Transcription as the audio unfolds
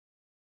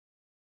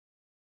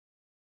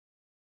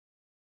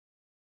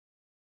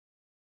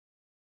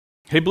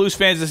Hey Blues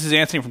fans, this is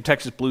Anthony from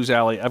Texas Blues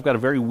Alley. I've got a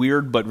very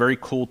weird but very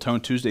cool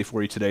Tone Tuesday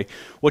for you today.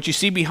 What you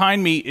see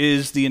behind me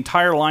is the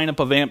entire lineup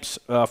of amps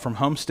from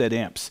Homestead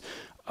Amps.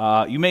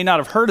 You may not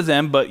have heard of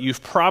them, but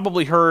you've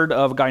probably heard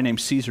of a guy named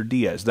Cesar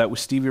Diaz. That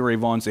was Stevie Ray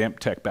Vaughan's amp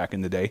tech back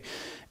in the day.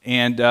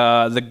 And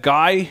the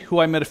guy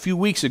who I met a few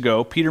weeks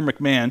ago, Peter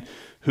McMahon,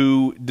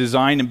 who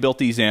designed and built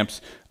these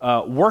amps,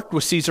 worked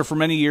with Cesar for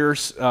many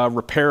years,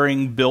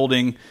 repairing,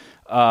 building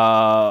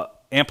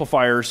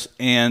amplifiers,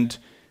 and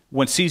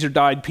when Cesar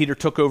died, Peter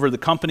took over the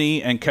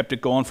company and kept it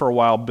going for a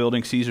while,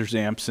 building Cesar's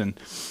amps, and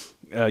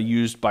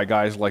used by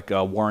guys like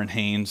Warren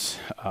Haynes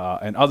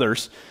and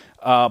others.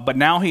 But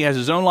now he has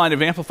his own line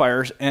of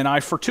amplifiers, and I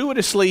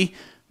fortuitously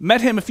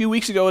met him a few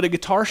weeks ago at a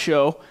guitar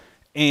show,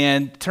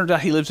 and it turns out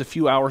he lives a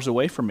few hours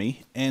away from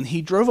me, and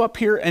he drove up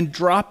here and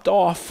dropped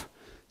off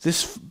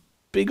this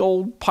big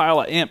old pile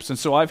of amps. And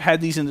so I've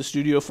had these in the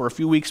studio for a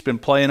few weeks, been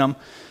playing them.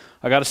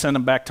 I got to send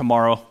them back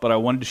tomorrow, but I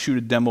wanted to shoot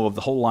a demo of the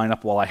whole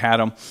lineup while I had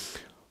them.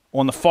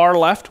 On the far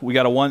left, we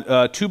got a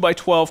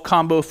 2x12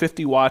 combo,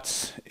 50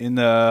 watts. In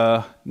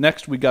the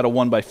next, we got a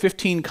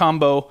 1x15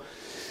 combo,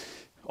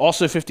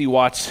 also 50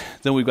 watts.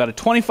 Then we've got a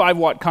 25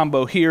 watt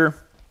combo here,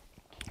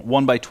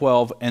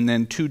 1x12, and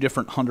then two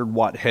different 100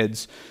 watt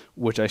heads,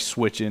 which I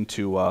switch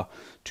into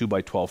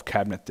 2x12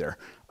 cabinet there.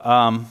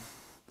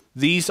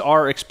 These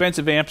are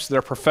expensive amps.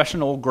 They're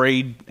professional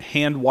grade,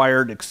 hand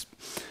wired,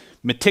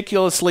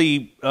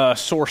 meticulously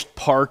sourced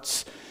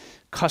parts.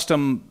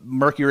 Custom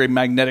mercury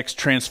magnetics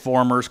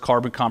transformers,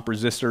 carbon comp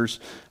resistors.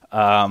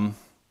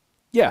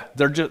 Yeah,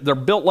 they're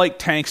built like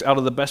tanks out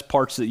of the best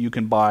parts that you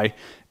can buy,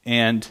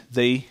 and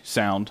they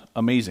sound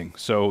amazing.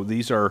 So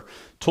these are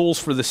tools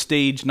for the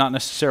stage, not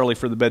necessarily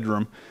for the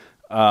bedroom,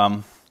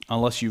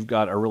 unless you've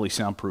got a really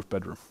soundproof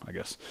bedroom, I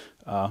guess.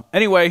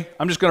 Anyway,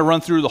 I'm just going to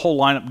run through the whole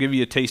lineup, give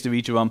you a taste of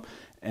each of them,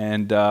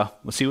 and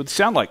let's see what they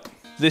sound like.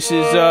 This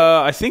is,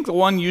 I think, the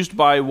one used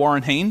by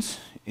Warren Haynes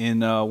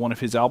in one of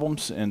his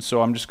albums, and so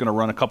I'm just going to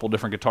run a couple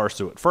different guitars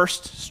through it.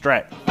 First,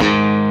 Strat.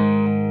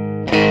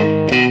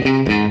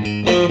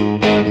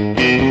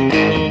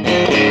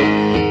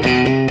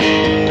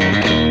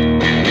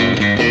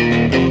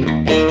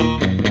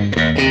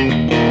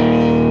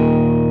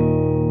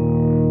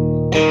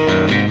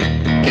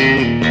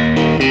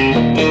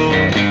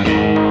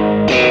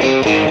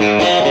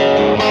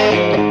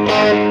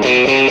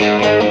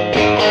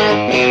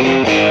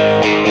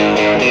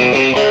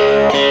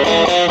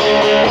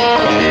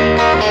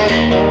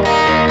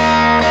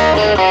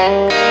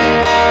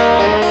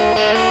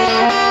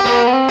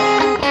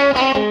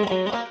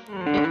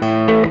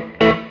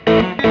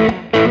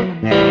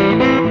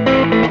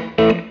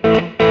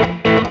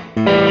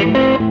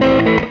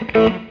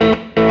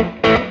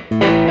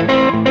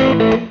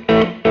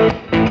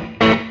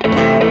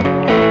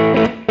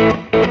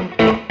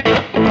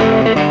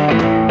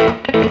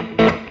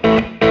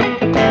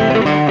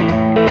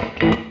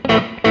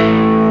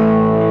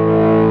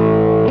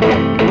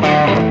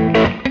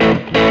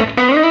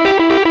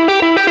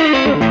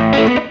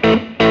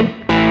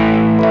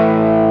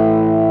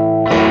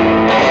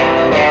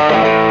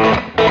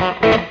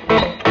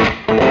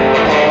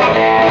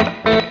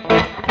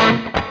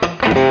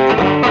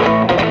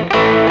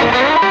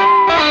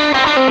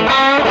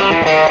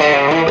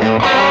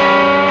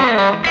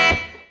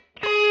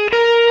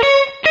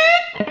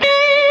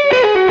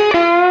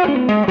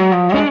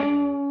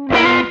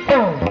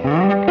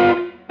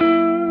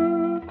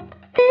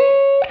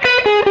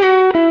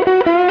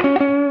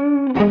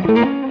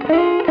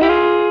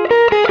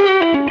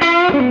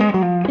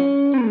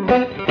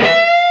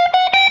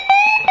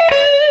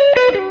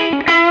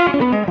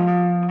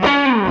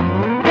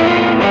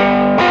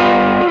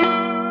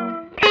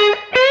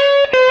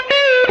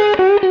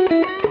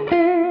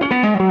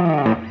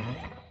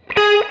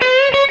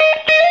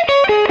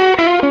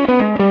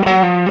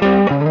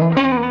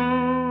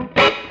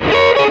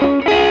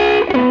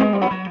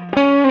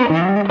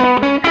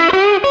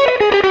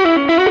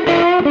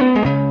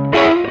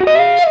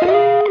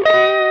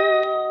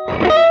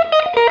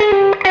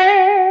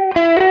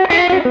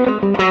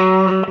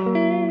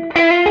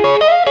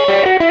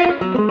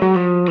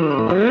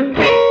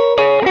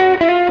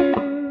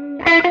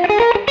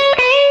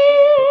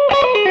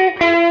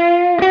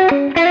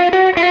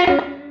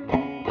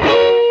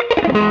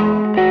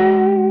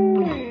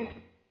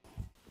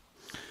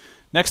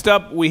 Next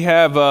up, we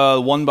have a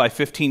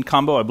 1x15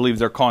 combo. I believe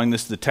they're calling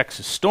this the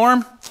Texas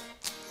Storm.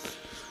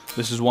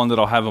 This is one that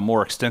I'll have a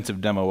more extensive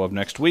demo of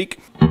next week.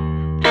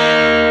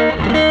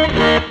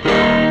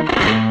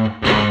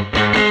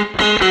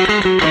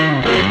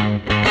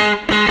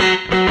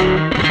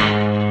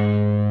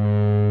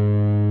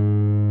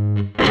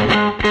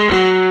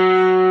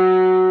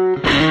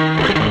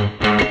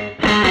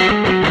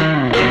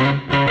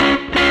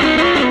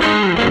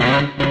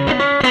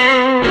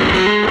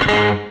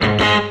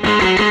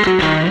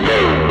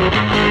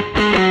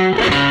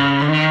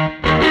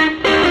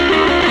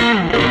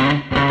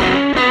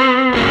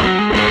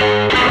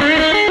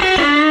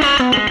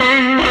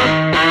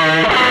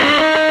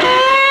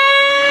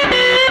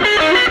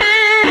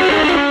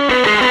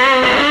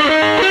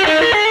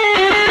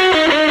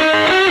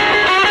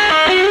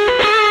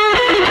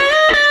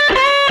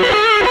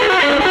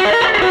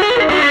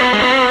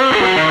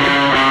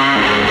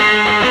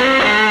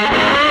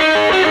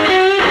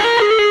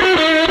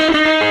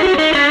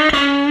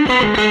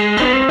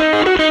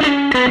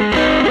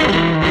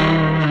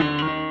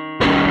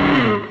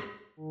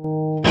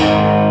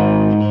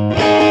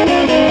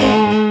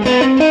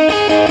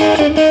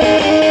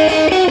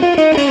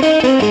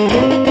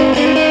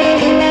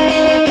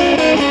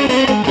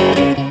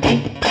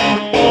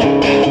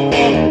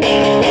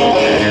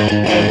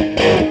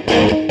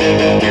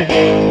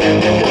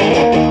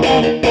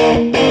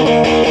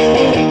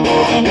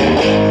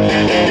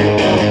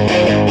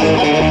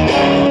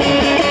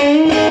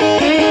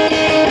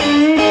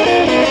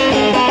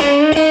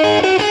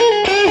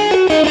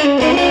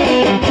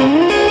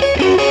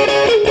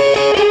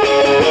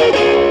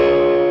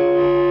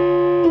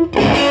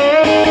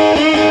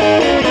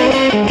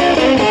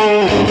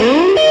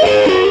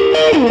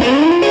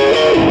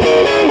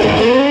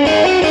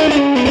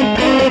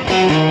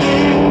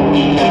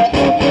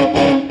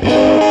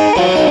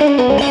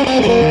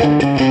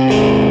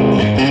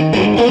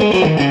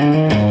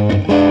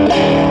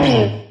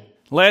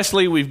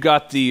 Lastly, we've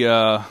got the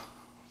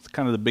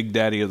kind of the big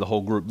daddy of the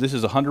whole group. This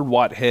is a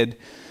 100-watt head,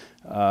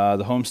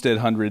 the Homestead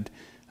 100.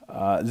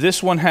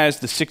 This one has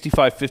the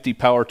 6550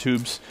 power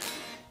tubes,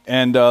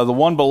 and the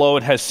one below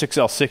it has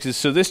 6L6s,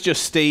 so this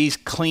just stays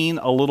clean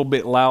a little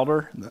bit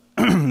louder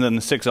than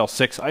the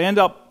 6L6. I end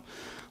up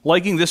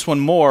liking this one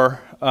more,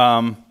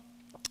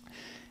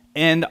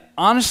 and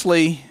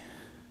honestly,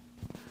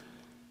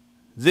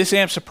 this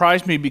amp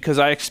surprised me because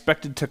I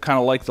expected to kind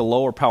of like the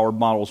lower powered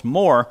models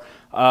more.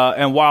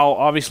 And while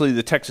obviously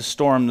the Texas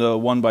Storm, the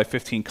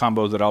 1x15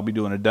 combo that I'll be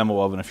doing a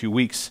demo of in a few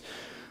weeks,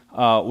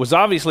 was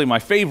obviously my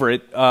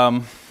favorite,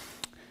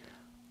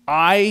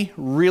 I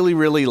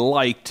really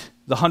liked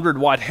the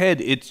 100-watt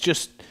head.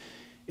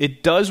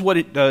 It does what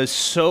it does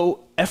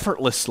so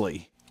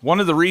effortlessly. One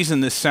of the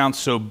reasons this sounds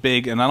so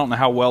big, and I don't know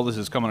how well this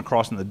is coming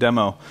across in the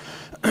demo,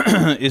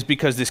 is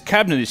because this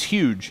cabinet is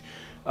huge.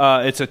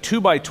 It's a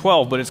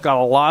 2x12, but it's got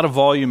a lot of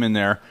volume in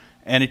there,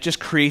 and it just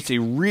creates a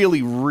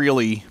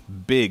really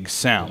big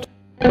sound.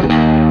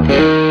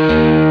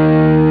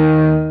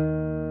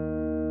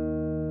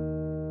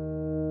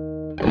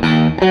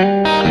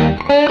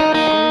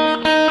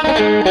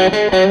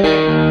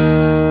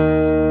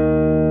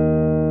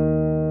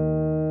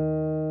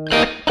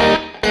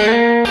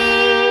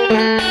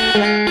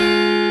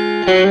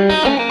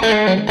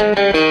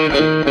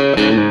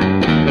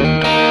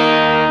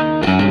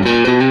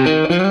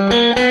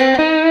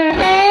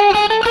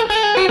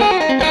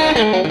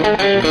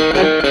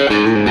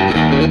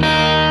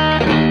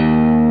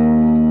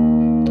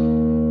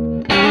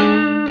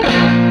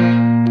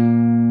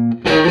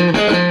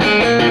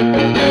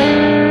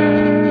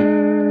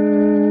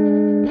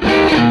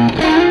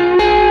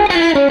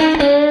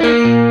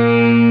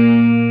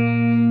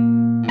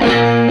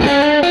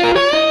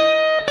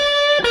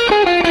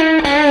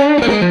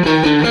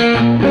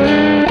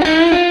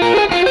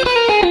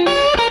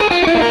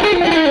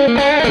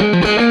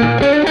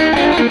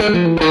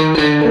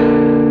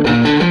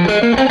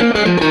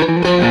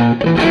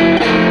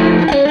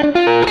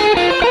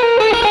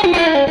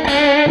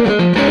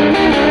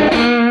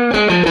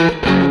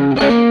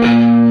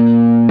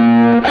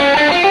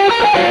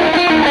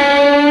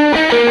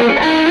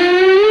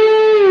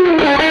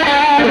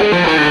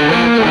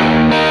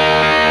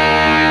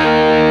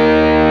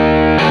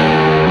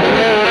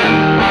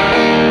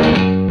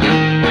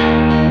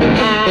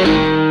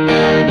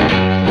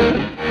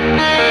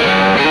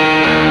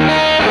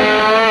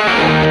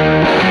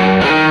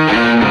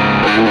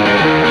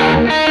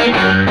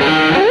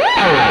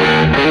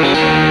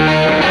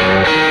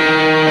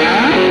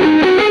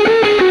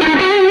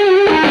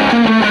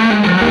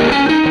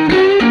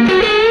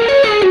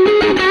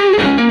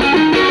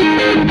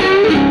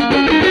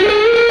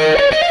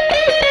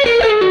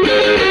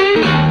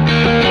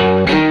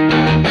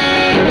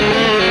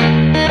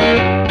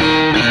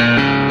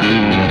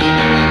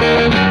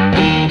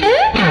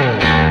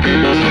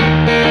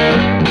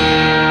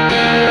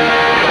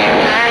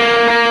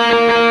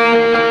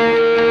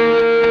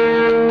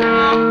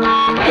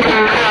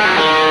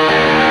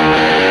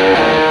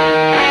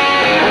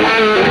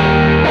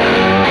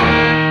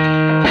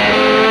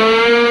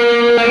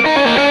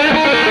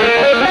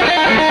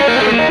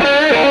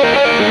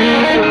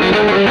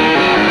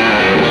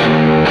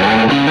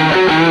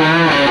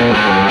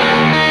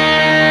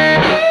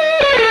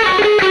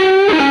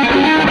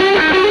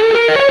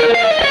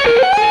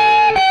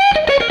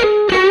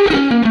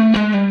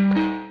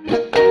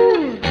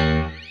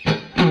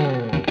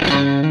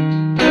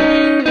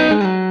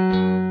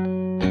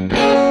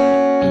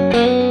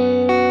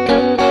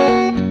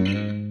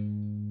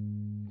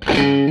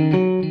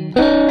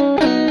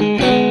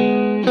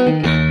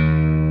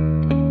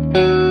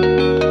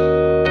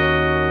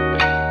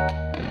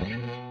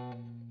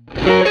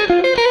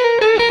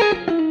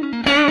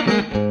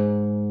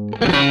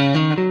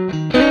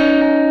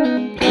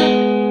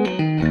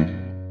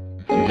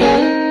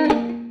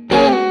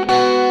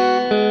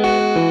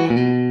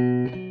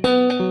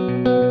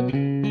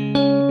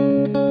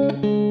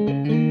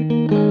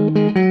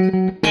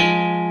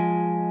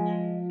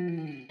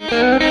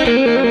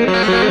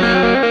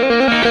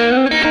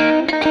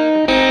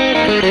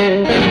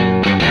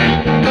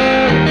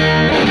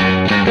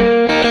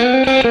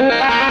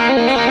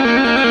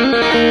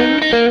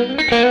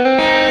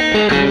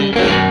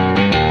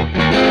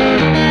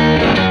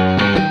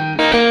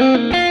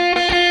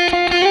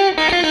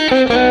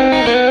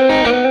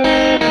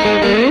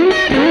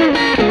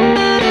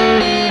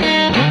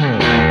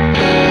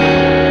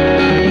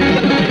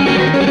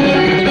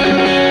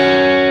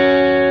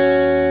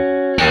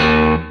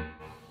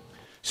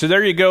 So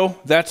there you go.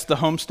 That's the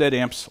Homestead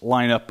Amps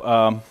lineup.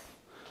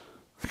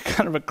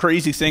 Kind of a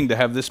crazy thing to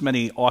have this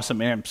many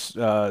awesome amps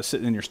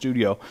sitting in your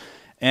studio.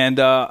 And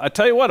I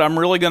tell you what, I'm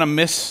really going to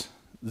miss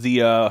the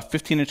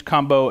 15-inch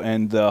combo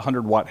and the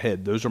 100-watt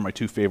head. Those are my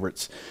two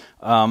favorites.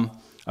 I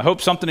hope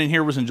something in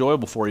here was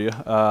enjoyable for you.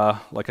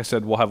 Like I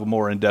said, we'll have a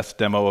more in-depth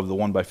demo of the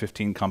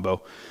 1x15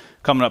 combo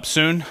coming up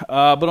soon.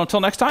 But until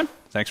next time,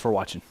 thanks for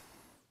watching.